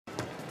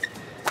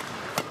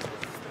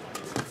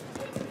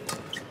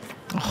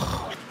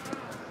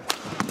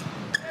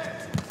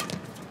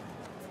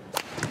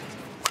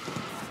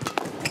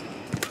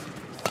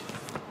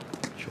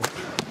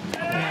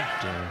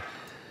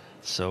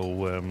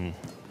So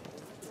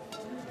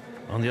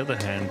on the other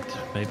hand,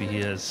 maybe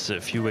he has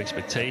a few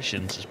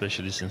expectations,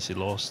 especially since he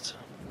lost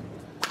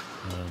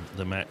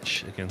the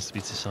match against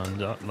Vitidsarn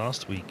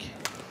last week.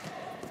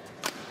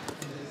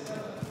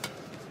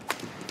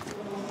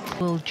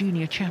 World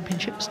Junior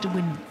Championships to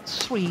win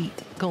 3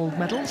 gold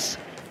medals.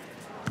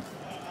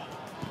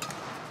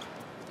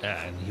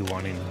 And he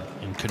won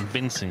in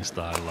convincing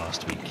style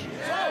last week.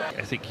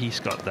 I think he's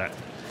got that,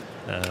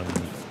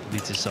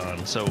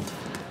 Vitidsarn. So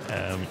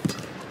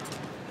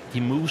he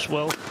moves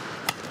well,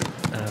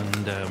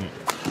 and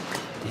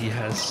he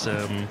has...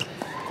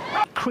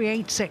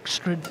 creates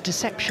extra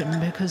deception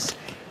because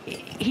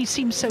he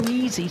seems so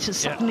easy to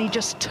suddenly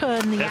just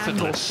turn the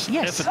angle. Effortless.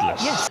 Yes,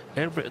 Effortless. yes.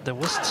 There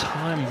was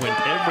time when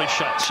every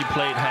shot she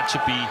played had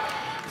to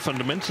be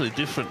fundamentally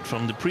different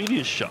from the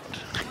previous shot.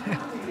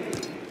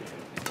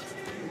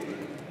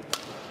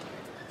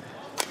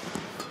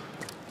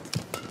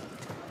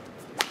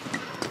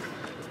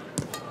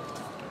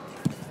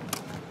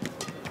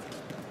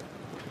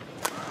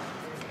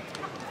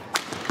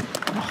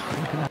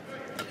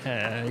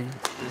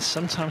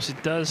 Sometimes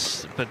it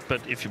does, but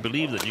if you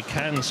believe that you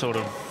can sort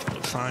of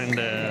find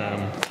a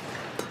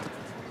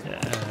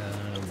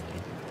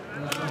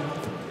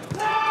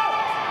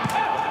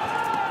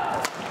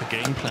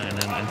game plan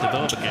and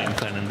develop a game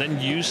plan and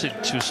then use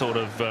it to sort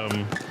of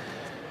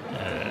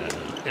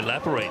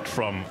elaborate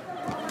from,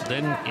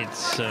 then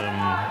it's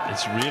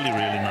really,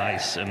 really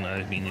nice, and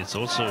I mean it's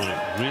also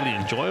really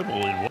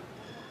enjoyable.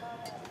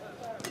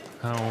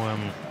 How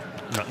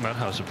not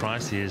how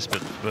surprised he is,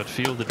 but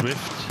feel the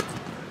drift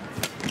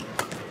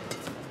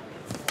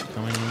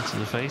coming into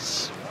the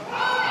face.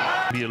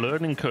 Be a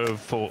learning curve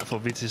for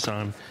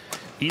Vitidsarn.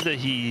 Either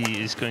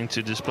he is going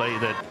to display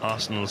that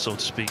arsenal, so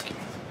to speak.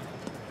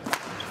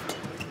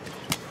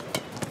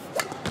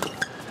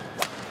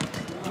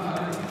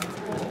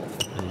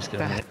 And he's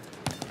going to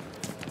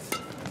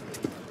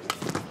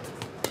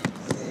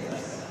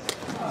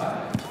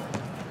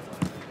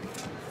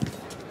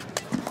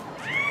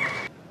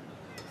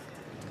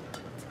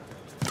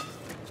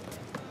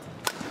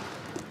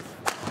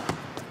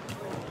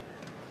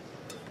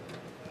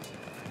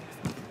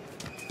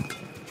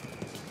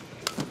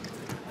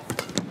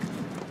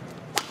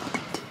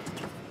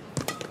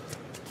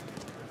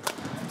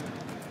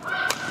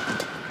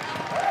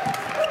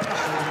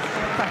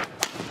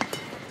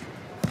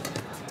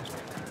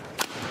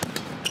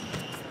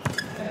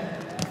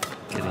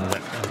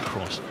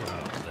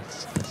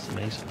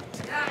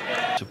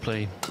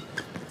play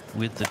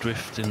with the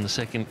drift in the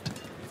second.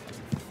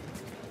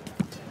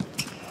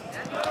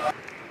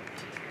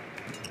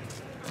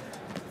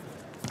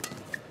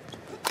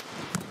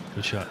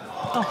 Good shot.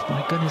 Oh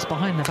my goodness,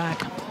 behind the back.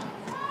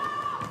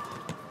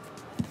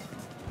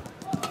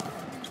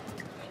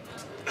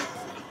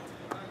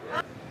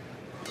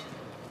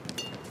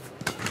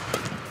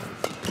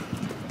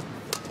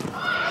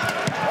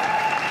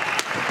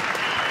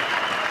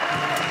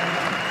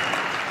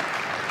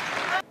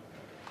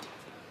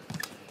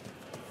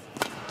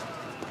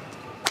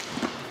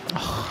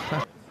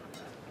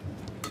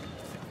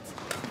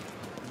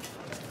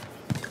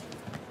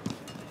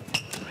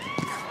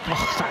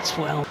 Oh, that's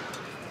well.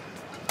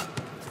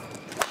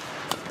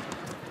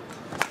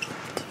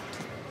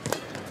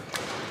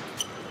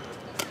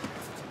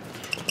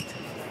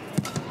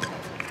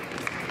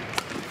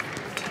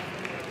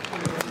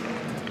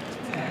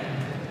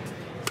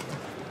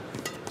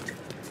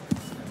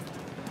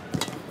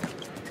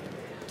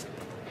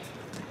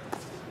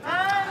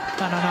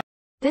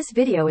 This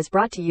video is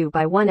brought to you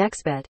by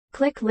 1xBet.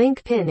 Click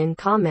link pin in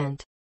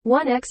comment.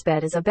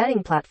 1xBet is a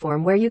betting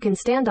platform where you can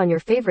stand on your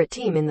favorite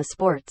team in the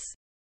sports.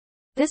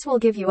 This will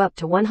give you up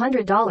to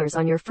 $100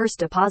 on your first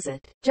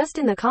deposit. Just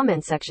in the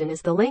comment section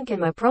is the link and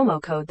my promo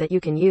code that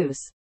you can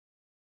use.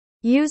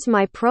 Use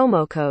my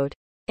promo code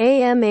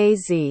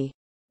AMAZ.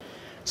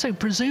 So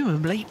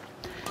presumably,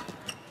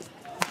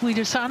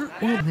 Vitidsarn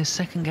will win this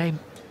second game.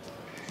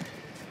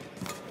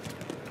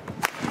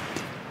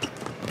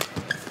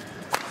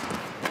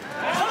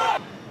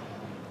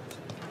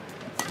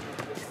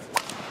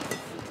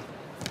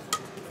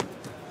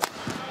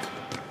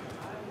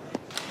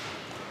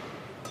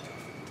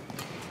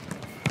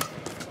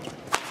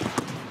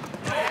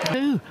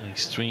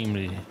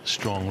 Extremely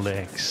strong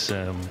legs,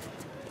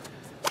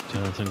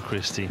 Jonatan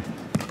Christie.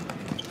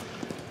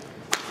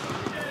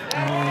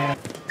 Oh.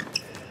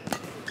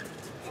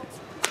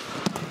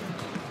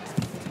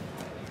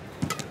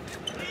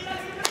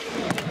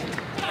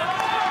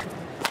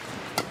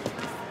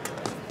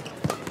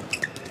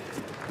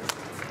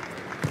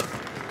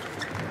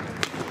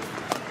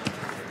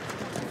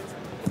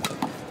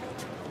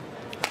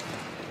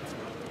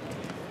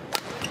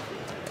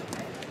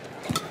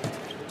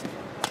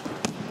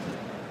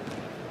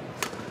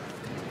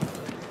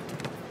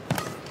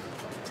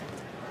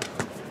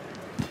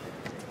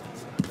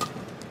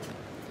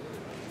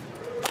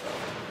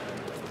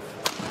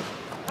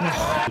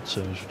 Good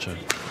service return.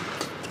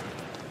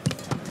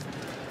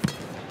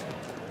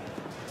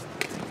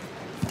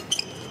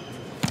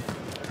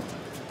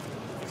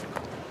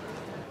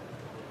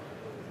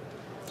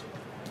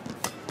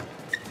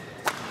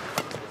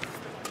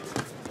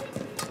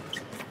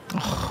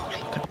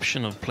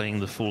 option of playing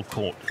the full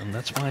court, and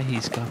that's why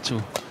he's got to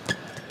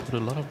put a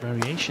lot of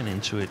variation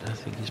into it. I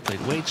think he's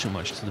played way too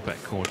much to the back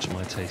court to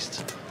my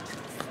taste.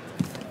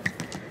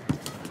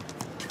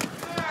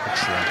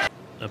 Excellent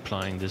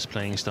applying this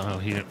playing style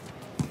here.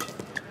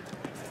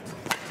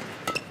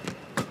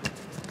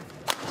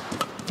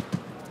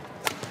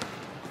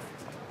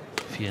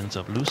 If he ends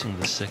up losing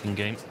this second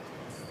game,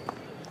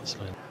 that's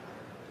fine.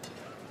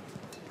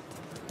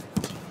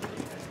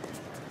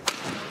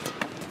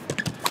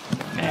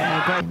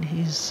 In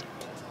his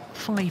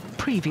 5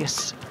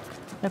 previous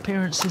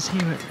appearances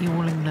here at the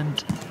All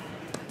England,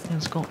 he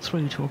has got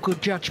through to a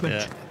good judgment.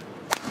 Yeah.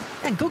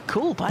 And good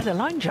call by the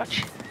line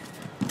judge.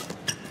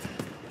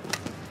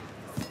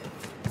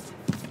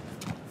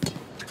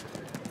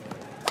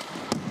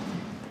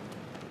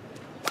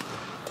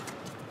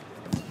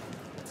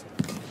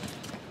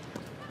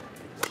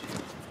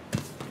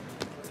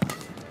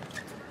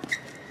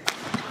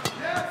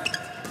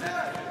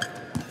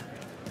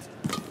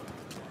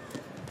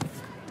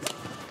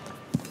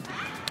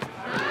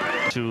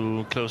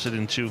 To close it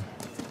in 2.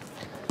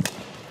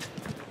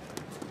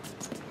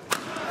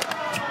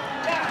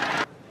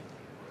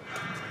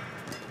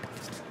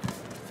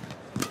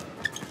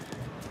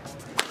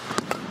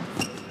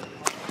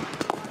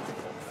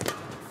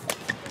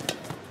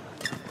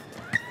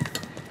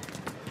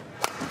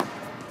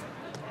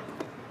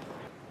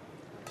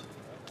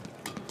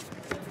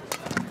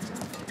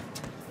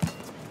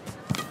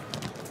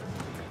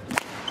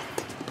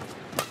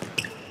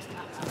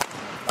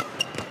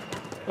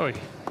 Oi.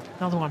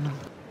 Another one.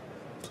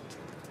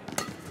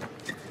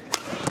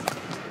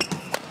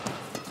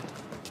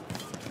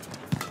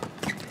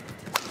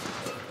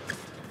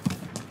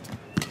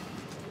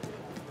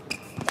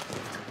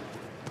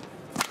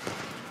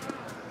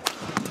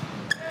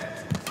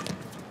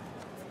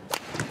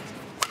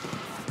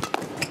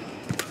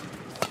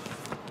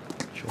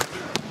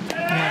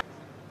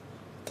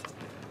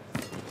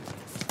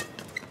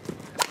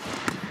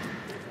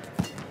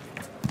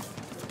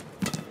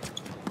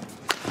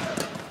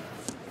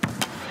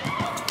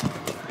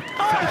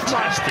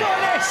 Fantastic.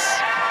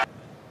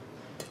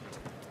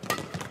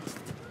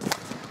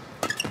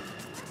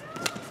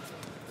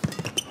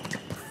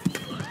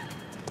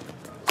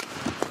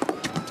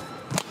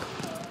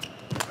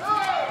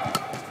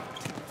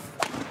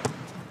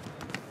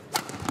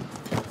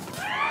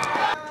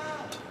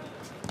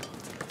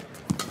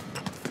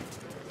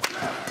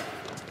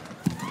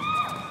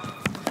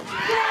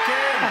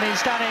 And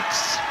he's done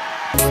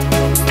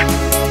it.